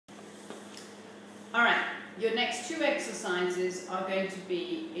All right, your next two exercises are going to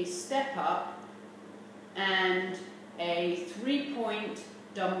be a step up and a 3-point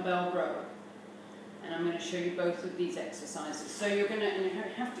dumbbell row. And I'm going to show you both of these exercises. So you're going to, and you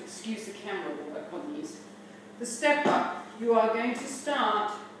have to excuse the camera work on these. The step up, you are going to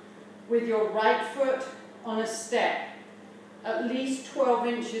start with your right foot on a step, at least 12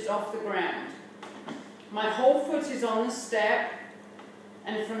 inches off the ground. My whole foot is on the step,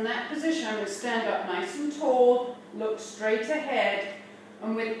 and from that position I'm going to stand up nice and tall, look straight ahead,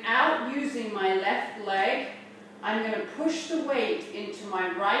 and without using my left leg, I'm going to push the weight into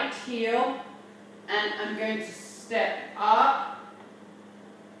my right heel, and I'm going to step up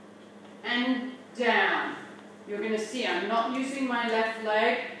and down. You're going to see I'm not using my left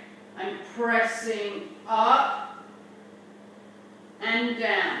leg, I'm pressing up and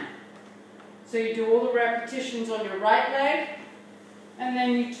down. So you do all the repetitions on your right leg, and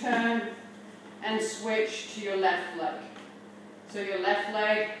then you turn and switch to your left leg. So your left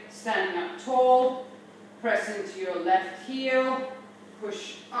leg standing up tall, pressing to your left heel,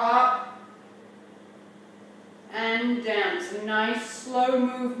 push up and down. It's a nice slow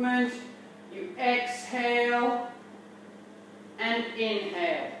movement. You exhale and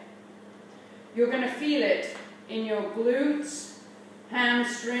inhale. You're going to feel it in your glutes,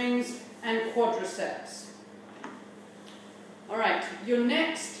 hamstrings, and quadriceps. All right, your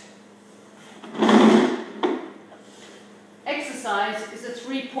next exercise is a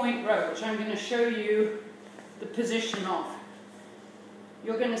 3-point row, which I'm going to show you the position of.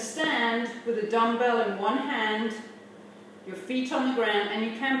 You're going to stand with a dumbbell in one hand, your feet on the ground, and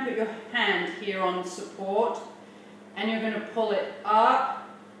you can put your hand here on support, and you're going to pull it up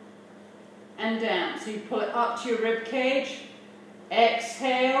and down. So you pull it up to your rib cage,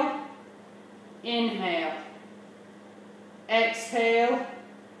 exhale, inhale, exhale,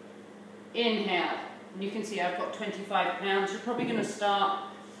 inhale. And you can see I've got 25 pounds. You're probably going to start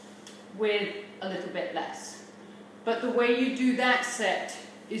with a little bit less. But the way you do that set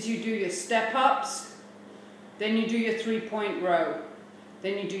is you do your step ups, then you do your 3-point row,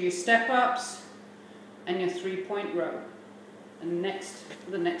 then you do your step ups and your 3-point row. And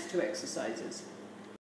the next two exercises.